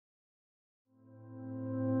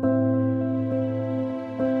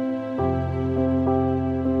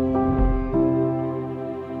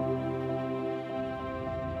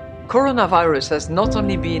Coronavirus has not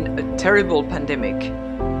only been a terrible pandemic,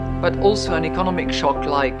 but also an economic shock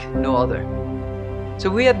like no other. So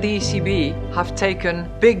we at the ECB have taken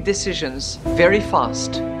big decisions very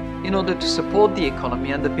fast in order to support the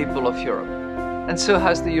economy and the people of Europe, and so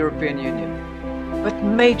has the European Union. But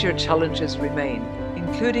major challenges remain,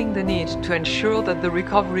 including the need to ensure that the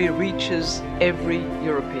recovery reaches every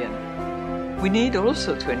European. We need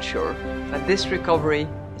also to ensure that this recovery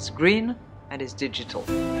is green and is digital.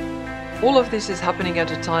 All of this is happening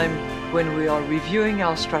at a time when we are reviewing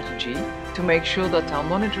our strategy to make sure that our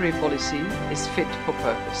monetary policy is fit for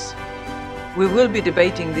purpose. We will be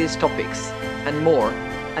debating these topics and more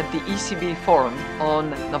at the ECB Forum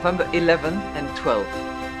on November 11 and 12.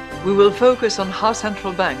 We will focus on how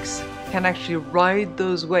central banks can actually ride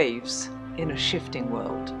those waves in a shifting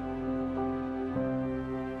world.